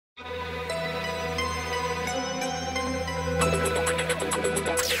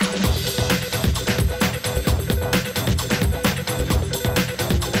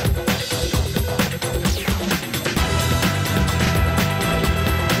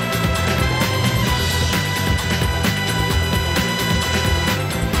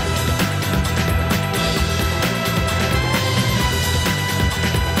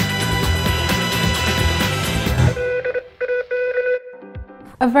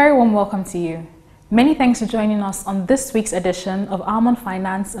A very warm welcome to you. Many thanks for joining us on this week's edition of Almond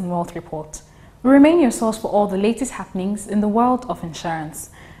Finance and Wealth Report. We remain your source for all the latest happenings in the world of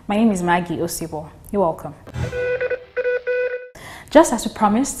insurance. My name is Maggie Osibo. You're welcome. Just as we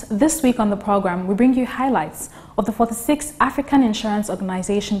promised, this week on the program, we bring you highlights of the 46th African Insurance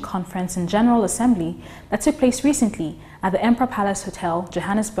Organization Conference and General Assembly that took place recently at the Emperor Palace Hotel,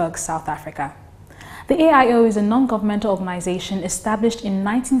 Johannesburg, South Africa. The AIO is a non-governmental organization established in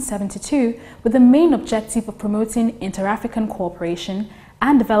 1972 with the main objective of promoting inter-African cooperation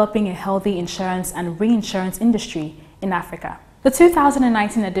and developing a healthy insurance and reinsurance industry in Africa. The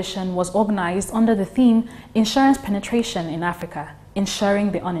 2019 edition was organized under the theme Insurance Penetration in Africa,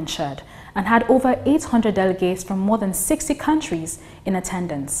 Insuring the Uninsured, and had over 800 delegates from more than 60 countries in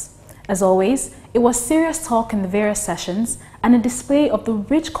attendance. As always, it was serious talk in the various sessions and a display of the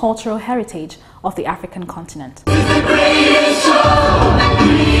rich cultural heritage of the African continent.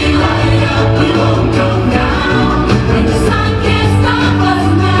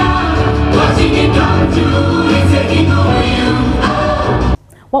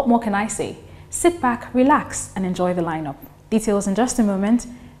 What more can I say? Sit back, relax, and enjoy the lineup. Details in just a moment.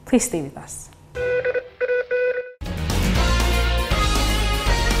 Please stay with us.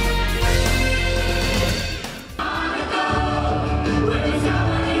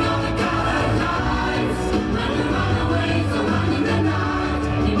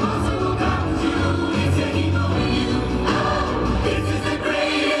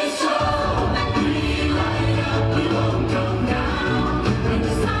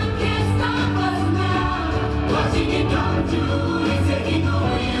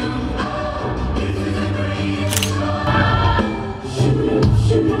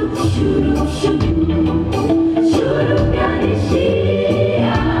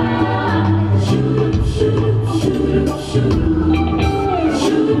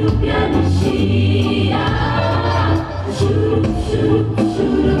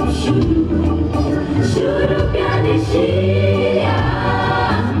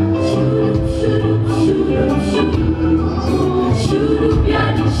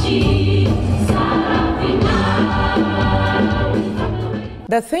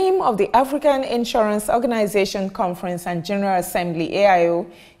 The theme of the African Insurance Organization Conference and General Assembly AIO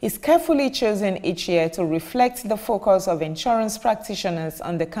is carefully chosen each year to reflect the focus of insurance practitioners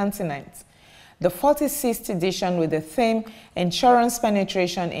on the continent. The 46th edition with the theme Insurance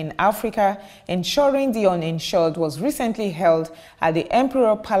Penetration in Africa, Ensuring the Uninsured was recently held at the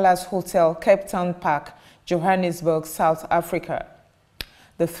Emperor Palace Hotel, Cape Town Park, Johannesburg, South Africa.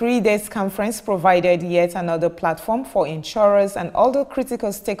 The 3-day conference provided yet another platform for insurers and other critical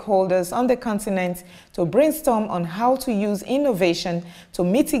stakeholders on the continent to brainstorm on how to use innovation to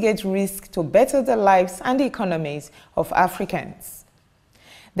mitigate risk to better the lives and economies of Africans.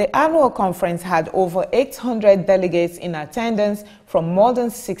 The annual conference had over 800 delegates in attendance from more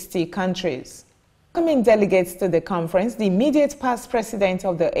than 60 countries. Welcoming delegates to the conference, the immediate past president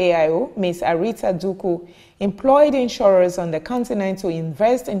of the AIO, Ms. Arita Duku, employed insurers on the continent to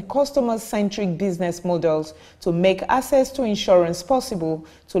invest in customer-centric business models to make access to insurance possible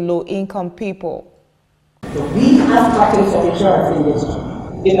to low-income people. So we as captains of insurance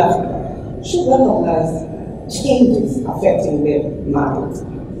industry in Africa should recognize changes affecting the market,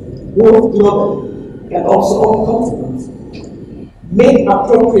 both globally and also on the continent. Make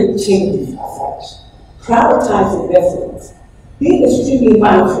appropriate changes as such. Prioritize investments. Be extremely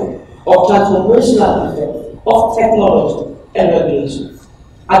mindful of transformational effects of technology and regulations.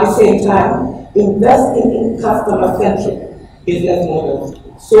 At the same time, investing in customer-centric business models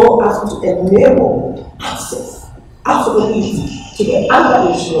so as to enable access, absolutely, to the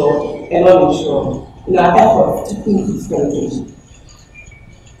underinsured and uninsured in our efforts to increase penetration.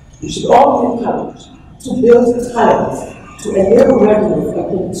 We should all be encouraged to build talent to enable readiness and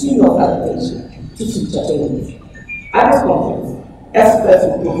continuous adaptation to future changes. At this conference, experts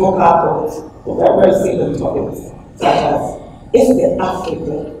will provoke our thoughts over very simple topics, such as, is the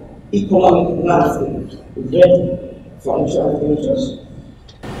African economic landscape ready for insurance penetration?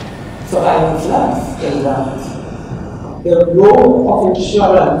 So I insist in that the role of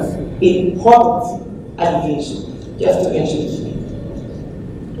insurance in poverty alleviation, just to mention it.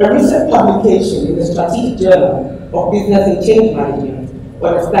 A recent publication in the Strategic Journal of Business and Change Management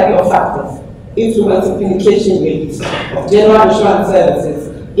was a study of factors influencing penetration rates of general insurance services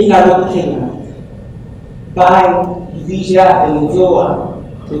in Nairobi, Kenya, by Vija and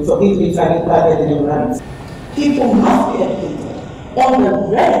Nzoa, to forgive me if I didn't get the name right. People must be educated on the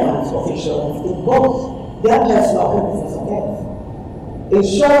relevance of insurance in both their personal and business affairs.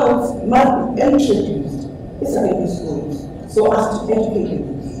 Insurance must be introduced in secondary schools so as to educate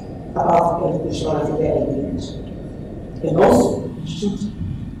them about health insurance in their engagement. And also, you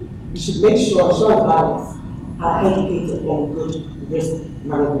should make sure insurance buyers are educated on good risk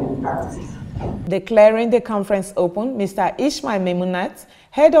management practices. Declaring the conference open, Mr. Ishmael Memunat,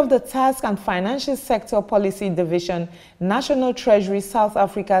 head of the Tax and Financial Sector Policy Division, National Treasury South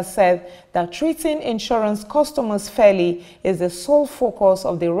Africa, said that treating insurance customers fairly is the sole focus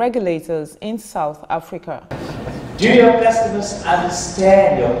of the regulators in South Africa. Do your customers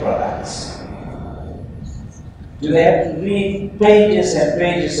understand your products? Do they have to read pages and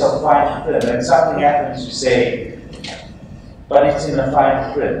pages of fine print? When something happens, you say, but it's in a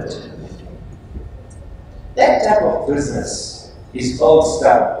fine print. That type of business is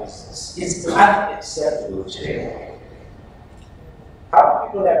old-style business. It's unacceptable today. How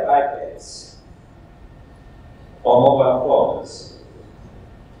many people have iPads or mobile phones?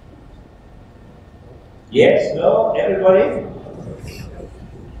 Yes? No? Everybody?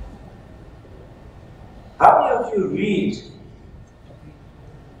 How many of you read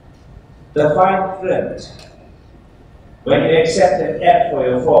the fine print when you accept an app for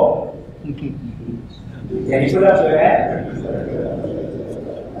your phone? Can you put up your hand?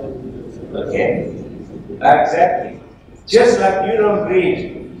 Okay. Exactly. Just like you don't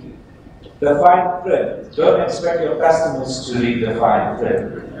read the fine print, don't expect your customers to read the fine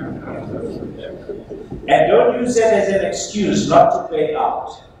print. And don't use that as an excuse not to pay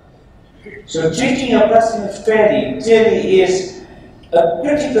out. So treating your customers fairly clearly is a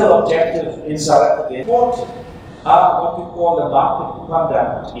critical objective in South Africa. Important are what we call the market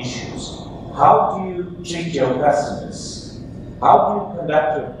conduct issues. How do you treat your customers? How do you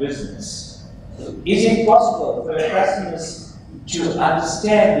conduct your business? Is it possible for your customers to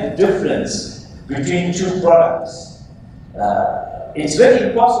understand the difference between two products? It's very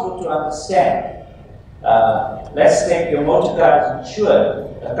impossible to understand. Let's take your motor car is insured.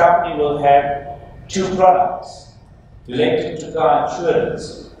 A company will have two products related to car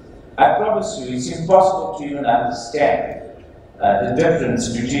insurance. I promise you, it's impossible to even understand the difference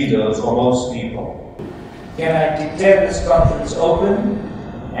between those for most people. Can I declare this conference open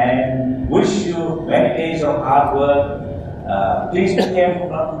and wish you many days of hard work. Please be careful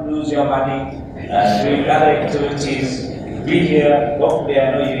not to lose your money doing other activities. Be here. Hopefully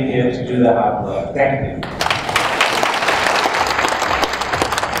I know you're here to do the hard work. Thank you.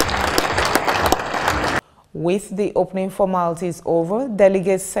 With the opening formalities over,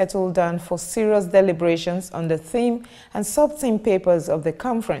 delegates settled down for serious deliberations on the theme and sub-theme papers of the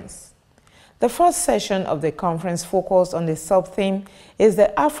conference. The first session of the conference focused on the sub-theme is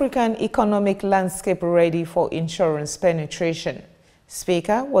the African economic landscape ready for insurance penetration.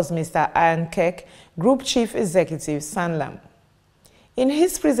 Speaker was Mr. Ian Keck, Group Chief Executive, Sanlam. In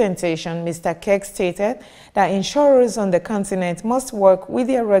his presentation, Mr. Keck stated that insurers on the continent must work with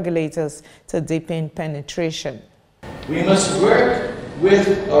their regulators to deepen penetration. We must work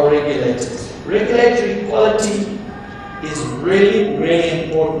with our regulators. Regulatory quality is really, really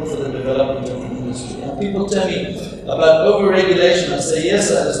important for the development of the industry. And people tell me about over-regulation. I say,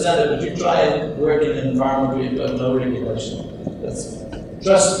 yes, I understand it, but you try and work in an environment where you've got no regulation.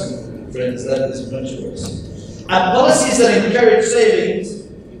 Trust me, friends, that is much worse. And policies that encourage savings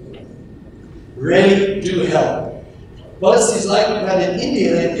really do help. Policies like we've had in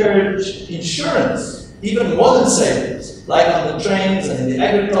India that encourage insurance, even more than savings, like on the trains and in the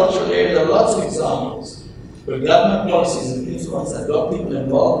agricultural area. There are lots of examples where government policies and influence that got people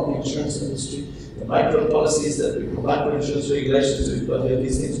involved in the insurance industry. The micro policies that we micro insurance regulations we've got here,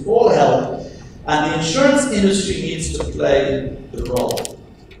 these things all help. And the insurance industry needs to play the role.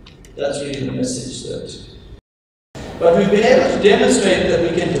 That's really the message that. But we've been able to demonstrate that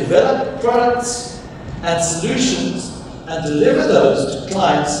we can develop products and solutions and deliver those to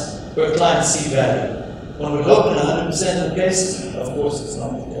clients where clients see value. One would hope in 100% of cases, of course it's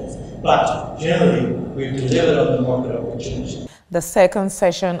not the case. But generally, we've delivered on the market opportunity. The second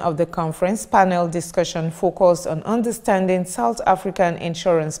session of the conference panel discussion focused on understanding South African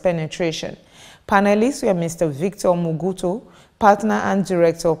insurance penetration. Panelists were Mr. Victor Mugutu, Partner and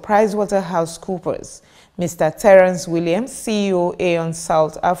Director, PricewaterhouseCoopers, Mr. Terence Williams, CEO, Aon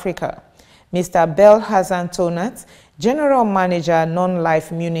South Africa, Mr. Bel Hassan Tonat, General Manager,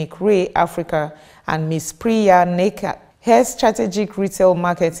 Non-Life Munich Re Africa, and Ms. Priya Nekat, Head Strategic Retail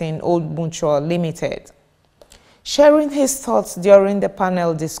Marketing, Old Mutual Limited. Sharing his thoughts during the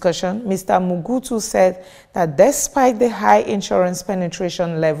panel discussion, Mr. Mugutu said that despite the high insurance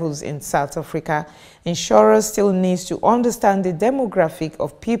penetration levels in South Africa, insurers still need to understand the demographic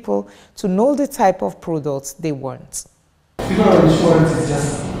of people to know the type of products they want. Funeral insurance is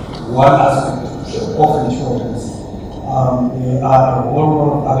just one aspect of insurance. There are a whole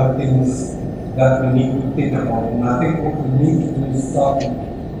lot of other things that we need to think about. And I think what we need to do is start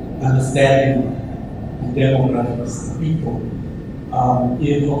understanding the demographics, the people.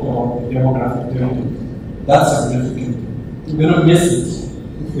 Here talked about the demographic pyramid. That's significant. We're going to miss it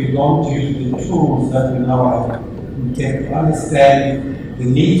if we don't use the tools that we now have. We can understand the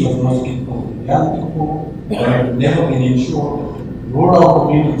needs of those people, young people that have never been insured, rural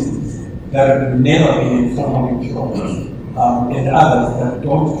communities that have never been informally insured, and others that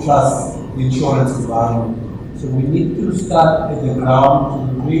don't trust the insurance environment. So we need to start at the ground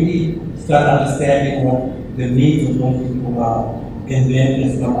to really start understanding what the needs of those people are. And then,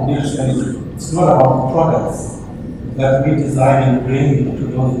 as Nabil says, it's not about products that we design and bring to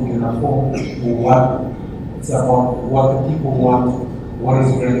those who can afford or want. It's about what the people want, what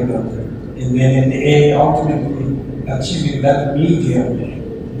is relevant. And then in the end, ultimately achieving that medium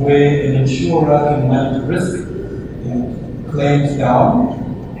where an insurer can manage risk and claims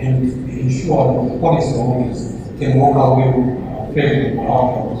down and ensure that the policyholders can walk away with favorable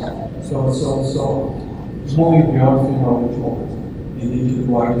outcomes. So moving beyond funeral insurance and into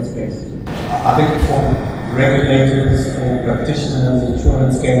the wider space. I think for regulators, for practitioners,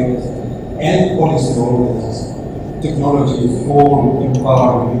 insurance carriers, and policyholders, technology is all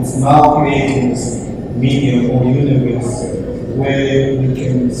empowering. It's now creating this medium or universe where we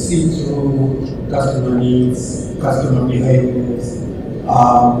can see through customer needs, customer behaviors,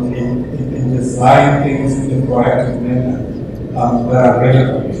 and design things in a proactive manner that are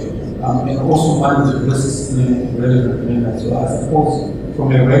relevant, and also manage risks in a relevant manner. So I suppose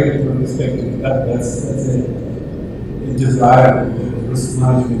from a regulatory perspective, that's a desire risk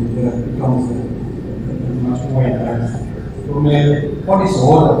management that becomes much more enhanced. From a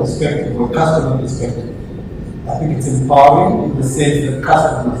policyholder perspective or customer perspective, I think it's empowering in the sense that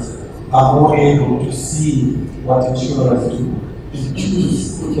customers are more able to see what insurers do and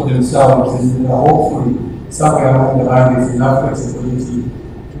choose for themselves, and hopefully somewhere along the line there's enough flexibility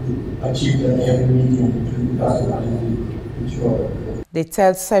to achieve that every medium between the customer and the insurer. The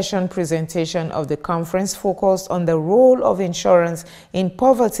third session presentation of the conference focused on the role of insurance in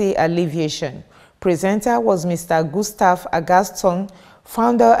poverty alleviation. Presenter was Mr. Gustav Agaston,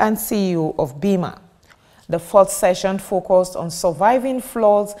 founder and CEO of BIMA. The fourth session focused on surviving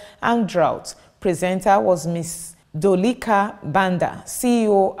floods and drought. Presenter was Ms. Dolika Banda,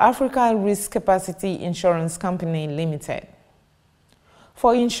 CEO, African Risk Capacity Insurance Company Limited.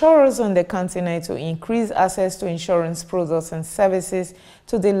 For insurers on the continent to increase access to insurance products and services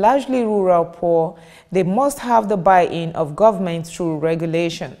to the largely rural poor, they must have the buy-in of government through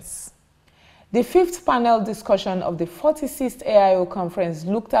regulations. The fifth panel discussion of the 46th AIO conference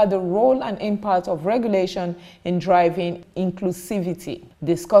looked at the role and impact of regulation in driving inclusivity.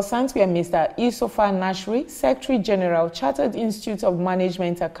 Discussants were Mr. Isofa Nashri, Secretary General, Chartered Institute of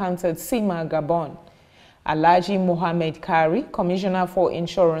Management Accountant, CIMA, Gabon; Alhaji Mohamed Kari, Commissioner for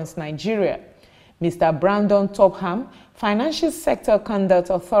Insurance, Nigeria; Mr. Brandon Topham, Financial Sector Conduct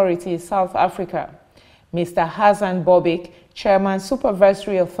Authority, South Africa; Mr. Hassan Bobik, Chairman,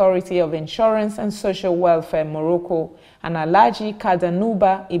 Supervisory Authority of Insurance and Social Welfare, Morocco; and Alhaji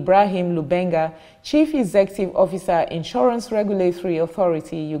Kadanuba Ibrahim Lubenga, Chief Executive Officer, Insurance Regulatory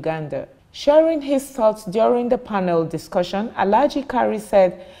Authority, Uganda. Sharing his thoughts during the panel discussion, Alhaji Kari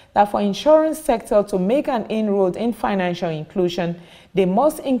said that for insurance sector to make an inroad in financial inclusion, they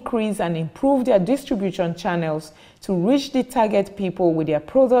must increase and improve their distribution channels to reach the target people with their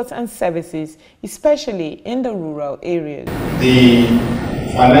products and services, especially in the rural areas. The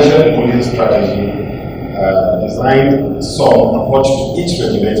financial policy strategy designed some approach to each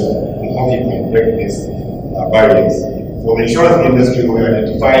regulator on how he can break these barriers. For the insurance industry, we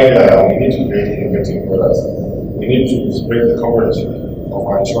identified we need to create innovative products. We need to spread the coverage of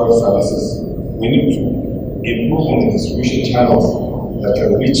our insurance services. We need to improve on the distribution channels that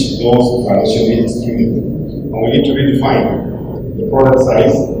can reach those financially excluded. And we need to redefine the product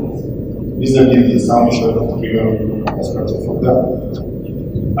size vis-a-vis the sum assured premium perspective from that.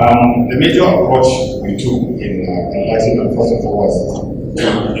 The major approach we took in enlightenment, first and foremost,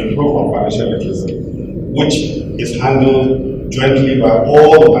 to improve on financial literacy, which is handled jointly by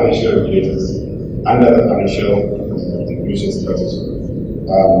all the financial regulators under the financial inclusion strategy.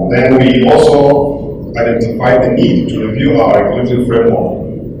 Then we also identified the need to review our regulatory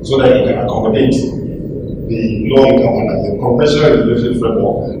framework so that it can accommodate the low income and the conventional regulatory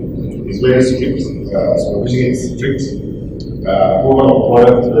framework is very strict, supervision is strict, approval of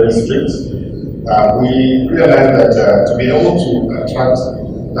product is very strict. We realized that to be able to attract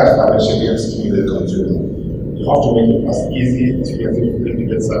that financially excluded consumer, you have to make it as easy to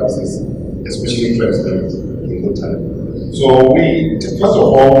get services, especially claims in good time. So we, first of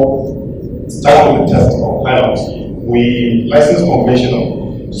all, starting with the test or pilot, we licensed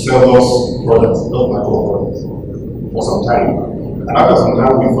conventional to sell those products, those micro products, for some time. And after some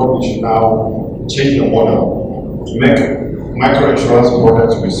time, we thought we should now change the model to make micro insurance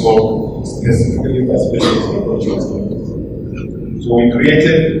products to be sold specifically by specialist micro insurance companies. So we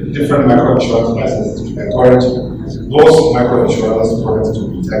created different micro insurance licenses to encourage those micro insurance products to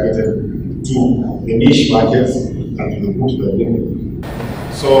be targeted to the niche markets and to the good to the limit.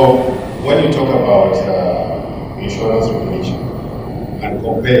 So when you talk about insurance regulation and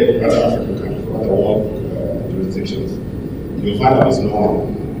compare with other African countries, other world jurisdictions, you'll find that it's normal,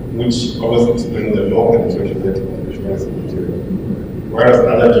 which obviously explains the low penetration rate of insurance in Nigeria. Whereas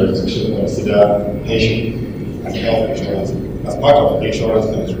other jurisdictions consider pension and health insurance as part of insurance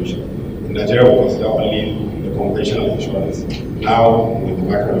penetration. In Nigeria, we consider only the conventional insurance. Now, with the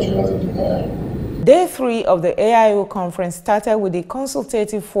microinsurance. Day 3 of the AIO conference started with a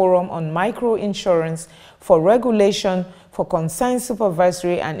consultative forum on microinsurance for regulation for concerned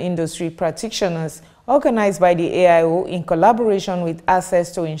supervisory and industry practitioners, organized by the AIO in collaboration with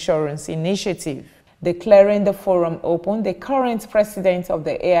Access to Insurance Initiative. Declaring the forum open, the current president of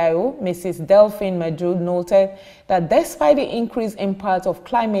the AIO, Mrs. Delphine Medou, noted that despite the increased impact of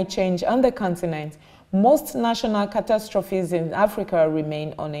climate change on the continent, most national catastrophes in Africa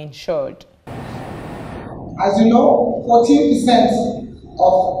remain uninsured. As you know, 14%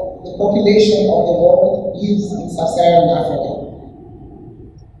 of the population of the world lives in sub-Saharan Africa.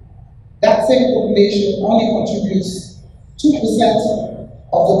 That same population only contributes 2%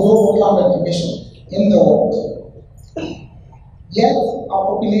 of the global carbon emission in the world. Yet, our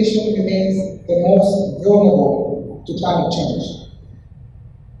population remains the most vulnerable to climate change.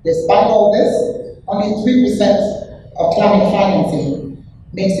 Despite all this, only 3% of climate financing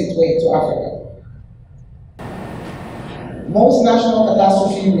makes its way to Africa. Most national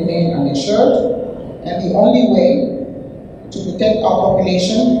catastrophes remain uninsured, and the only way to protect our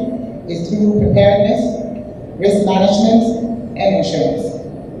population is through preparedness, risk management, and insurance.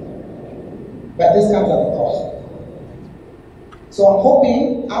 But this comes at a cost. So I'm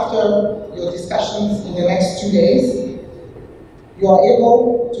hoping after your discussions in the next 2 days, you are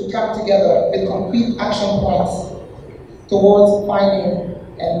able to come together with concrete action points towards finding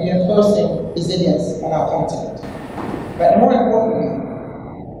and reinforcing resilience on our continent. But more importantly,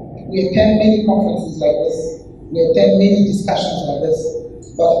 we attend many conferences like this, we attend many discussions like this,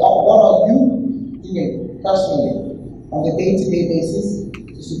 but what are you doing personally on a day-to-day basis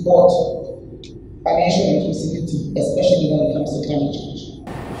to support financial inclusivity, especially when it comes to climate change?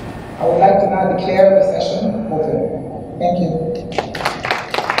 I would like to now declare the session open. Thank you.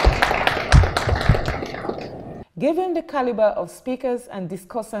 Given the caliber of speakers and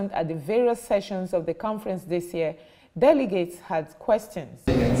discussants at the various sessions of the conference this year, delegates had questions.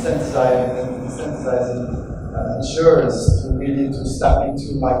 Incentivizing insurers to really step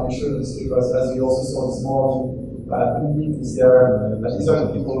into microinsurance, because as we also saw this morning, the need is there. These are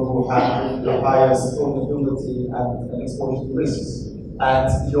the people who have the highest vulnerability and exposure to risks.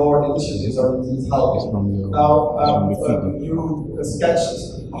 And your initiatives are indeed helping. Now, you sketched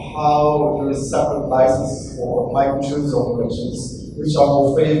how there is separate licenses for microinsurance operations, which are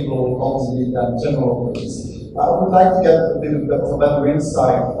more favorable, obviously, than general operations. I would like to get a little bit of a better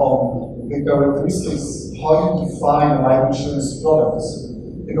insight on the characteristics, how you define a microinsurance product,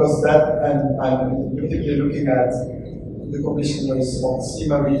 because that, and I'm particularly looking at the commissioners of the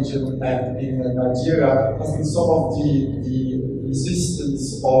SEMA region and in Nigeria, has been some of the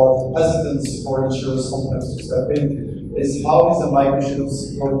resistance or hesitance for insurance companies to step in, is how is a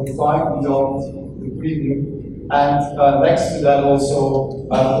microinsurance product defined beyond the premium? And next to that also,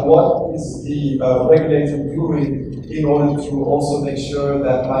 what is the regulator doing in order to also make sure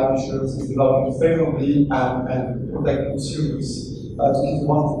that microinsurance is developing favorably and protect consumers? To give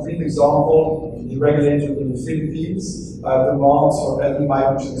one concrete example, the regulator in the Philippines demands for any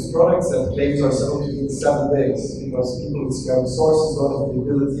microinsurance products that claims are settled within 7 days, because people with scarce resources don't have the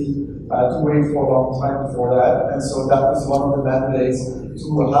ability to wait for a long time before that. And so that is one of the mandates to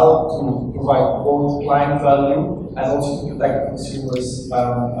help to provide both client value and also to protect consumers that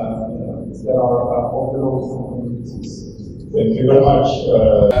are of the lowest communities. Thank you very much.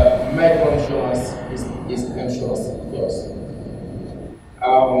 Microinsurance is insurance first.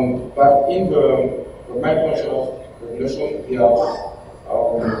 But in the microinsurance regulation, we have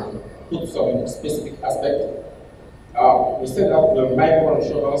put some specific aspect. We said that the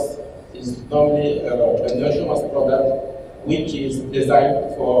microinsurance is normally an insurance product which is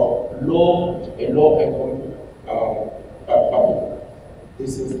designed for low income public.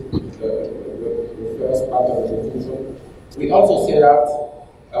 This is the first part of the definition. We also say that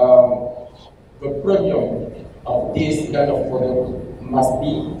the premium of this kind of product must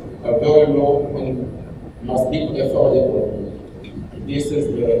be very low and must be affordable. This is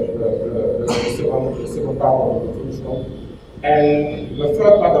the second part of the definition. And the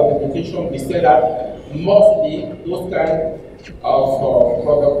third part of the definition, we say that mostly those kind of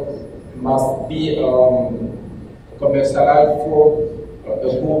products must be commercialized for a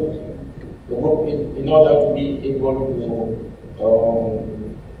group in order to be able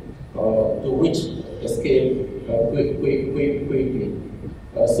to reach a scale quickly.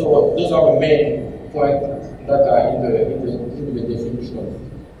 So those are the main points that are in the definition.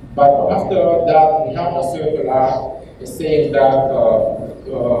 But after that, we have a circular saying that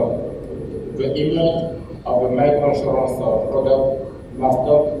the amount of a microinsurance product must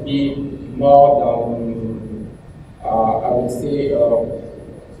not be more than, I would say,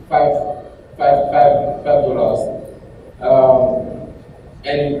 $5.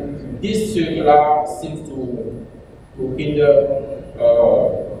 And this circular seems to hinder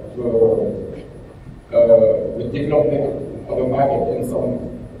the development of the market, and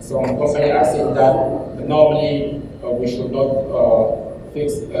some companies are saying that normally we should not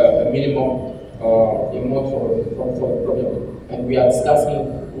fix a minimum amount for the problem, and we are discussing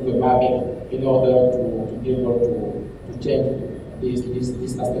with the market in order to be able to change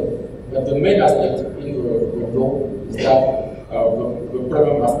this aspect. But the main aspect in the law is that the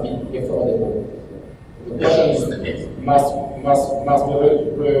problem must be affordable. The question is, must the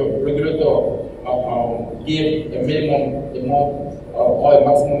regulator give a minimum amount or a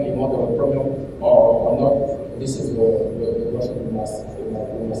maximum amount of a premium or not? This is the question we must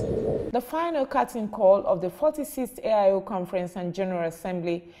answer. The final curtain call of the 46th AIO Conference and General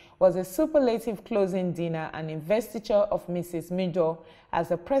Assembly was a superlative closing dinner and investiture of Mrs. Midor as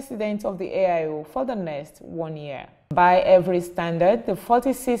the president of the AIO for the next 1 year. By every standard, the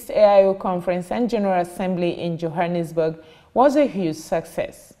 46th AIO Conference and General Assembly in Johannesburg was a huge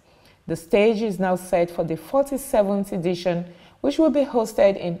success. The stage is now set for the 47th edition, which will be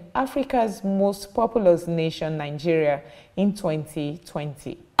hosted in Africa's most populous nation, Nigeria, in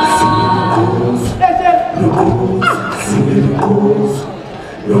 2020.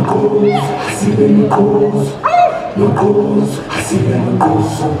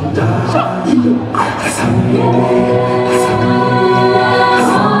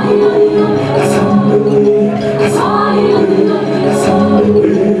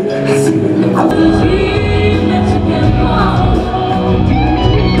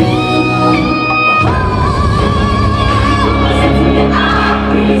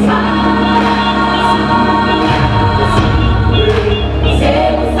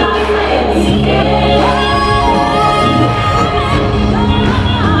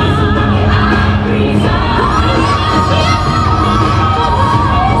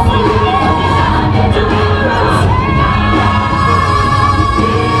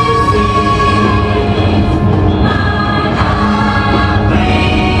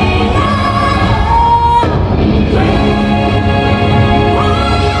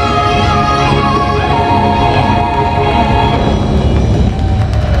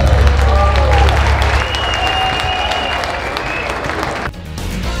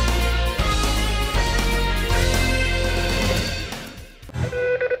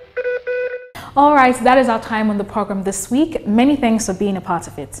 Alright, that is our time on the program this week. Many thanks for being a part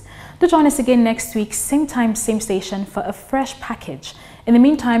of it. Do join us again next week, same time, same station, for a fresh package. In the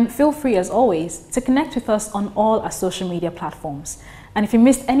meantime, feel free as always to connect with us on all our social media platforms. And if you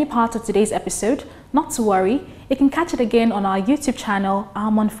missed any part of today's episode, not to worry, you can catch it again on our YouTube channel,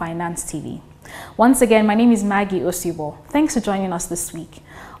 Almond Finance TV. Once again, my name is Maggie Osibo. Thanks for joining us this week.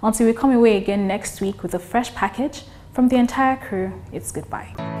 Until we come away again next week with a fresh package, from the entire crew, it's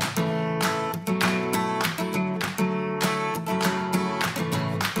goodbye.